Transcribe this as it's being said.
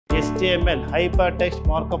HTML, Hypertext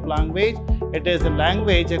Markup Language. It is a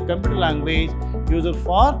language, a computer language used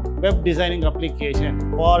for web designing application.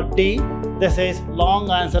 Part D, this is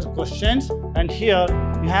long answer questions, and here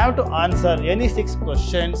you have to answer any 6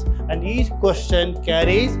 questions, and each question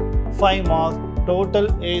carries 5 marks. Total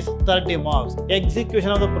is 30 marks.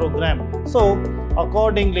 Execution of the program. So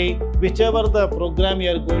accordingly, whichever the program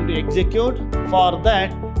you are going to execute, for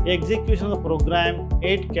that execution of the program,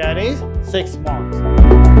 it carries 6 marks.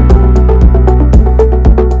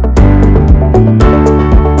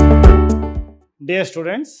 Dear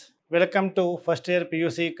students, welcome to first year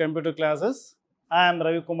PUC computer classes. I am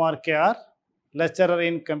Ravi Kumar KR, lecturer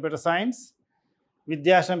in computer science,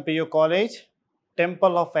 Vidhyaashram PU College,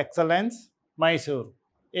 Temple of Excellence, Mysore.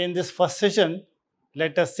 In this first session,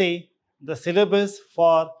 let us see the syllabus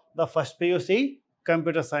for the first PUC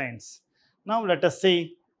computer science. Now let us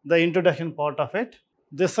see the introduction part of it.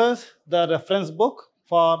 This is the reference book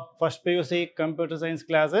for first PUC computer science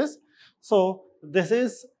classes. So this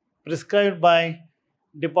is prescribed by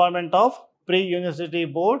Department of Pre-University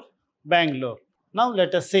Board, Bangalore. Now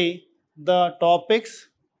let us see the topics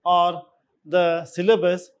or the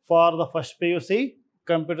syllabus for the first PUC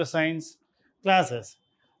computer science classes.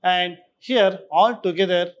 And here all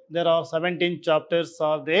together there are 17 chapters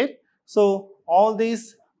are there. So all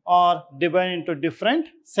these are divided into different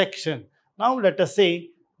sections. Now let us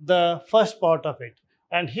see the first part of it.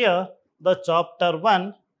 And here the chapter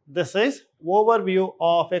 1, this is overview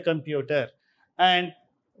of a computer. And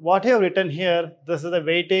what I have written here, this is the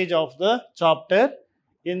weightage of the chapter.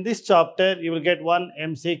 In this chapter you will get one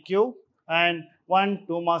MCQ and one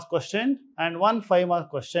 2 marks question and one 5 mark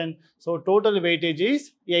question. So total weightage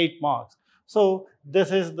is 8 marks. So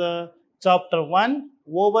this is the chapter 1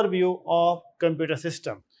 overview of computer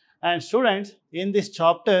system. And students, in this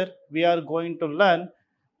chapter we are going to learn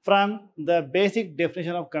from the basic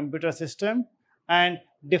definition of computer system and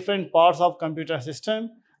different parts of computer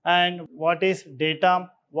system, and what is data,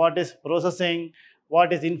 what is processing,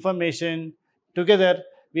 what is information. Together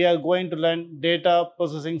we are going to learn data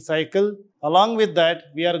processing cycle. Along with that,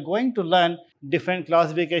 we are going to learn different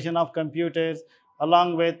classification of computers,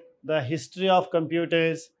 along with the history of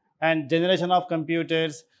computers and generation of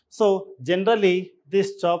computers. So generally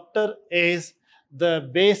this chapter is the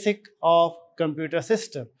basic of computer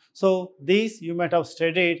system. So these you might have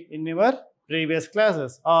studied in your previous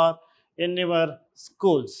classes or in your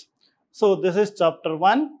schools. So this is chapter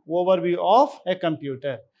 1, overview of a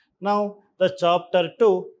computer. Now the chapter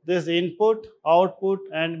 2, this input, output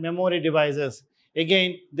and memory devices.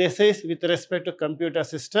 Again, this is with respect to computer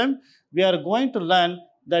system. We are going to learn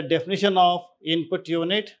the definition of input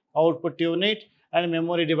unit, output unit and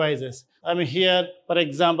memory devices. I mean here, for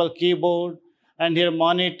example, keyboard, and here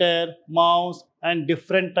monitor, mouse and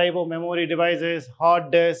different type of memory devices,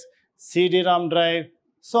 hard disk, CD-ROM drive,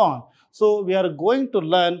 so on. So we are going to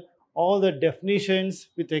learn all the definitions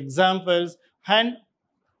with examples and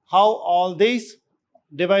how all these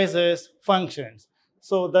devices functions.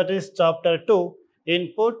 So that is chapter 2,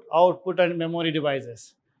 input, output and memory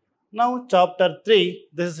devices. Now chapter 3,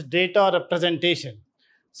 this is data representation.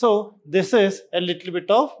 So this is a little bit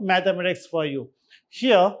of mathematics for you.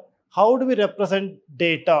 Here, how do we represent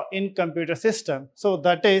data in computer system? So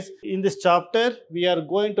that is, in this chapter we are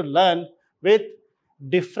going to learn with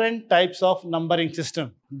different types of numbering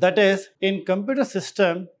system. That is, in computer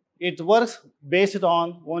system it works based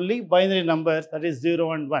on only binary numbers, that is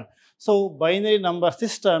 0 and 1. So binary number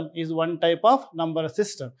system is one type of number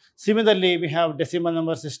system. Similarly, we have decimal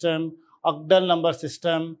number system, octal number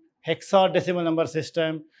system, hexadecimal number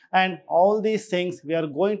system, and all these things we are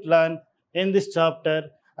going to learn in this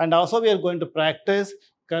chapter. And also we are going to practice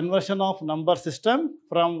conversion of number system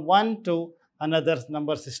from one to another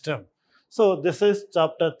number system. So this is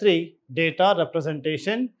chapter 3, data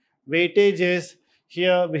representation. Weightage is,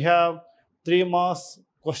 here we have 3 marks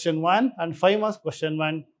question 1 and 5 marks question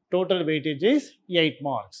 1. Total weightage is 8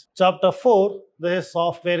 marks. Chapter 4, this is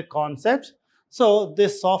software concepts. So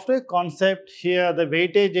this software concept, here the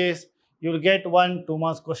weightage is, you will get one 2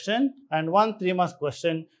 marks question and one 3 marks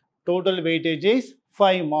question. Total weightage is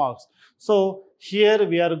 5 marks. So here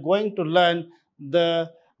we are going to learn the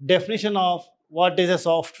definition of what is a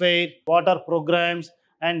software, what are programs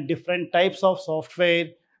and different types of software,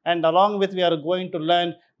 and along with we are going to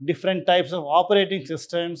learn different types of operating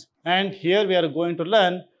systems, and here we are going to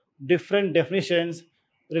learn different definitions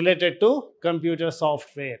related to computer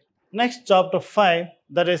software. Next, chapter 5,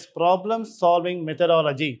 that is problem solving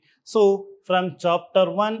methodology. So from chapter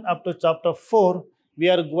 1 up to chapter 4, we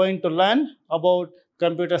are going to learn about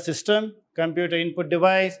computer system, computer input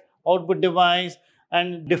device, output device,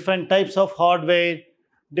 and different types of hardware,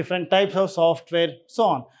 different types of software, so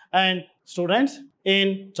on. And students,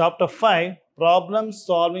 in chapter 5, problem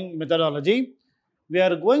solving methodology, we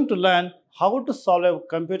are going to learn how to solve a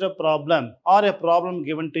computer problem or a problem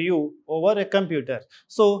given to you over a computer.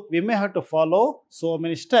 So we may have to follow so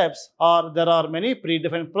many steps, or there are many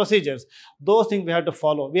predefined procedures. Those things we have to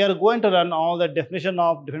follow. We are going to learn all the definition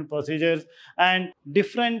of different procedures and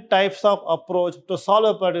different types of approach to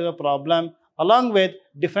solve a particular problem, along with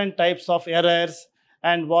different types of errors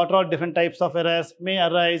and what are different types of errors may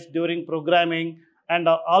arise during programming, and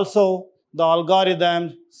also the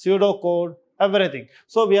algorithms, pseudocode, everything.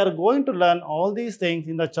 So we are going to learn all these things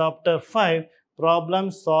in the chapter 5,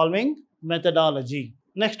 problem solving methodology.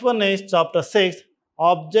 Next one is chapter 6,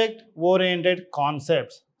 object oriented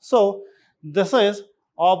concepts. So this is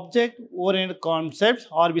object oriented concepts,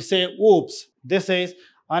 or we say OOPS. This is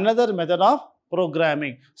another method of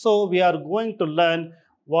programming. So we are going to learn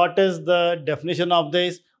what is the definition of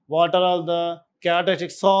this, what are all the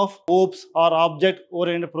characteristics of OOPS or object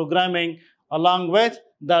oriented programming, along with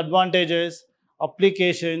the advantages,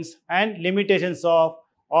 applications and limitations of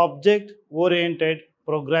object-oriented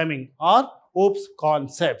programming or OOPS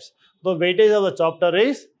concepts. The weightage of the chapter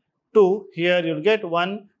is 2. Here you will get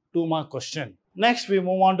 1 2-mark question. Next we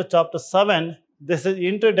move on to chapter 7. This is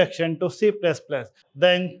introduction to C++.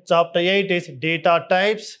 Then chapter 8 is data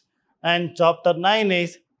types, and chapter 9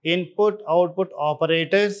 is input-output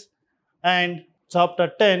operators, and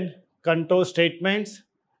chapter 10 control statements,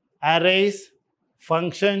 arrays,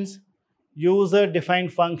 functions,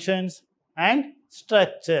 user-defined functions and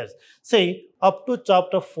structures. See, up to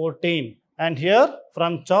chapter 14, and here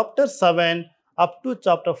from chapter 7 up to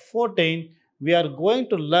chapter 14, we are going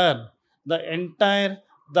to learn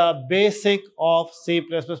the basic of C++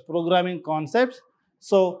 programming concepts.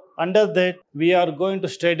 So under that, we are going to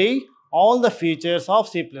study all the features of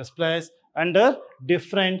C++ under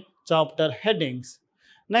different chapter headings.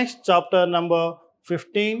 Next, chapter number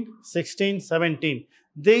 15, 16, 17.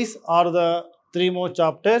 These are the 3 more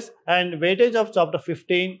chapters, and weightage of chapter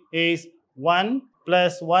 15 is 1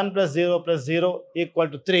 plus 1 plus 0 plus 0 equal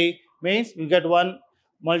to 3, means you get 1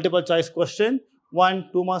 multiple choice question, 1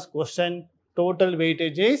 2-mark question, total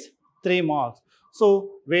weightage is 3 marks. So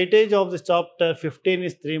weightage of this chapter 15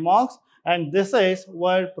 is 3 marks, and this is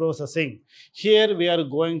word processing. Here we are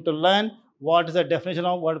going to learn what is the definition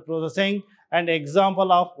of word processing and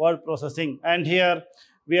example of word processing, and here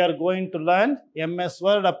we are going to learn MS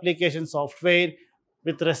Word application software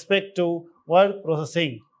with respect to word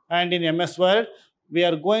processing. And in MS Word, we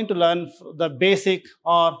are going to learn the basic,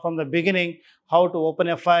 or from the beginning, how to open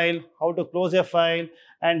a file, how to close a file,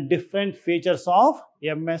 and different features of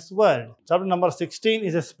MS Word. Chapter number 16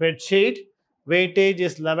 is a spreadsheet. Weightage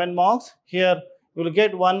is 11 marks. Here you will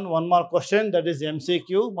get 1 1-mark question, that is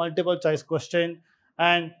MCQ, multiple choice question,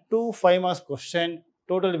 and 2 5-mark question.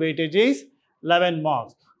 Total weightage is 11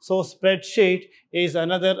 marks. So spreadsheet is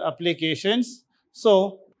another applications.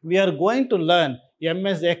 So we are going to learn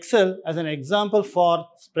MS Excel as an example for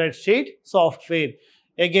spreadsheet software.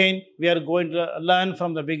 Again, we are going to learn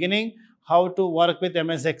from the beginning how to work with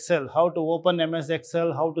MS Excel, how to open MS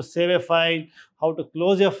Excel, how to save a file, how to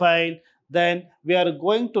close a file. Then we are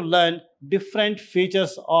going to learn different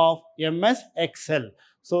features of MS Excel.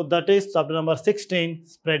 So that is chapter number 16,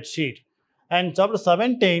 spreadsheet. And chapter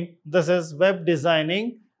 17, this is web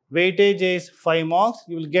designing. Weightage is 5 marks.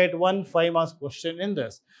 You will get 1 5-mark question in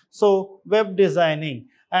this. So web designing,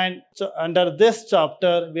 and under this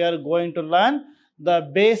chapter, we are going to learn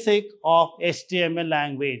the basic of HTML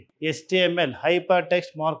language. HTML, hypertext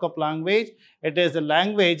markup language. It is a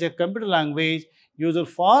language, a computer language used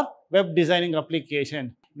for web designing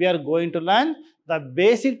application. We are going to learn the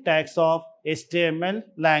basic tags of HTML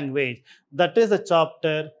language. That is the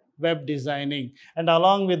chapter web designing, and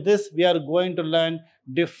along with this we are going to learn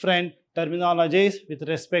different terminologies with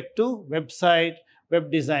respect to website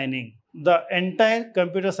web designing. The entire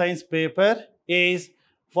computer science paper is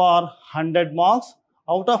for 100 marks.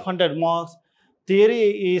 Out of 100 marks,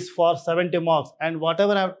 theory is for 70 marks, and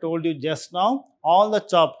whatever I have told you just now, all the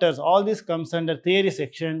chapters, all this comes under theory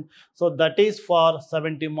section, so that is for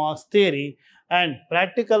 70 marks theory, and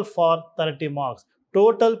practical for 30 marks.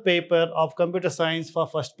 Total paper of computer science for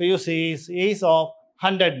first PUC is of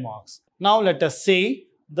 100 marks. Now let us see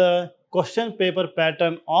the question paper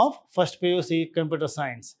pattern of first PUC computer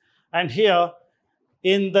science. And here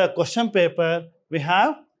in the question paper, we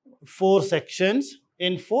have 4 sections.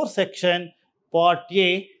 In 4 sections, part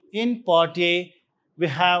A, in part A, we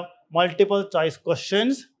have multiple choice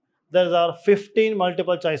questions. There are 15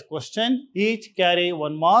 multiple choice questions, each carry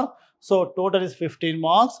 1 mark. So total is 15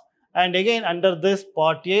 marks. And again, under this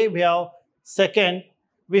part A, we have second,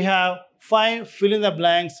 we have 5 fill in the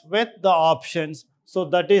blanks with the options. So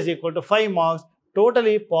that is equal to 5 marks.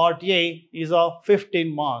 Totally part A is of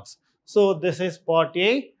 15 marks. So this is part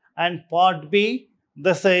A, and part B,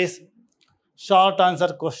 this is short answer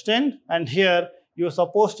question, and here you are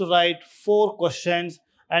supposed to write 4 questions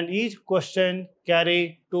and each question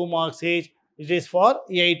carry 2 marks each. It is for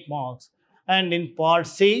 8 marks. And in part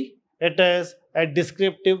C, it is a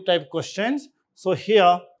descriptive type questions. So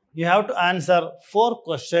here you have to answer 4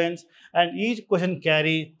 questions and each question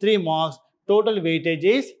carry 3 marks. Total weightage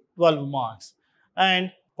is 12 marks.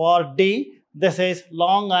 And part D, this is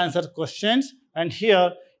long answer questions, and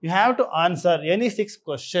here you have to answer any 6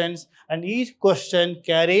 questions and each question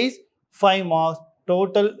carries 5 marks.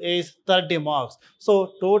 Total is 30 marks.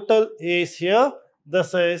 So total is here,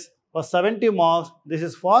 this is for 70 marks. This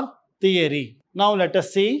is for theory. Now let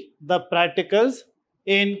us see the practicals.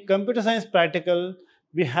 In computer science practical,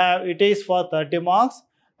 we have it is for 30 marks,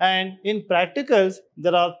 and in practicals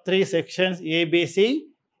there are 3 sections A, B, C.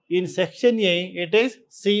 In section A, it is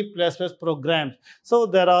C++ programs. So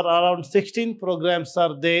there are around 16 programs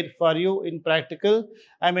are there for you in practical.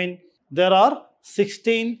 I mean, there are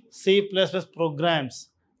 16 C++ programs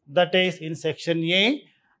that is in section A,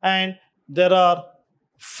 and there are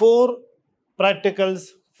 4 practicals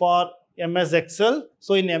for MS Excel.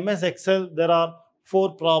 So in MS Excel, there are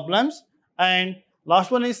 4 problems, and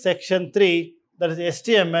last one is section 3, that is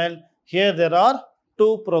HTML. Here there are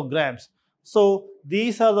 2 programs. So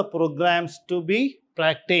these are the programs to be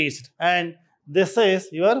practiced, and this is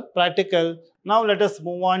your practical. Now let us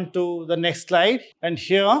move on to the next slide, and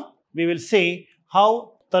here we will see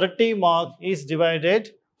how 30 marks is divided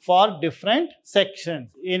for different sections.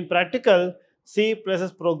 In practical C++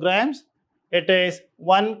 programs, it is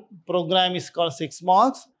one program is called 6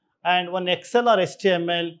 marks, and one Excel or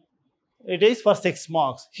HTML, it is for 6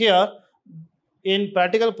 marks. Here in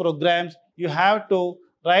practical programs, you have to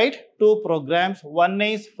write 2 programs. One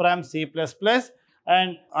is from C++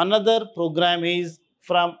 and another program is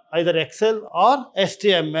from either Excel or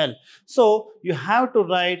HTML. So you have to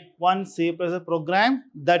write one C++ program,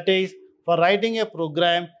 that is for writing a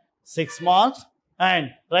program 6 marks,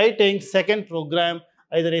 and writing second program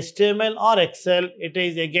either HTML or Excel, it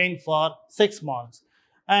is again for 6 marks.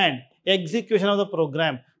 And execution of the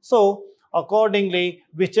program. So accordingly,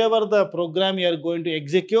 whichever the program you are going to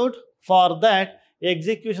execute, for that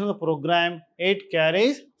execution of the program, it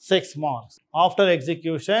carries 6 marks. After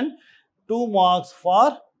execution, 2 marks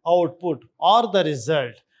for output or the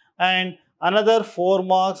result, and another 4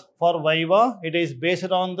 marks for Viva. It is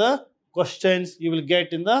based on the questions you will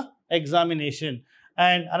get in the examination,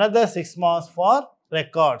 and another 6 marks for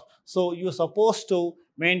records. So you are supposed to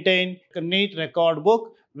maintain a neat record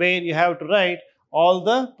book where you have to write all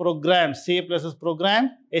the programs, C++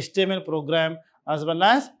 program, HTML program, as well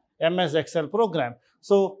as MS Excel program.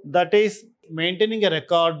 So that is maintaining a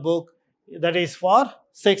record book, that is for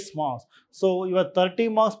 6 marks. So your 30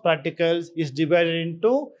 marks practicals is divided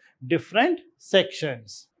into different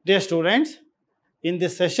sections. Dear students, in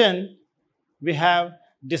this session, we have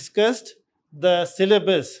discussed the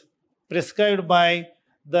syllabus prescribed by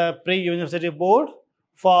the pre-university board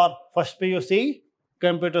for first PUC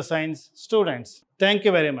computer science students. Thank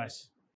you very much.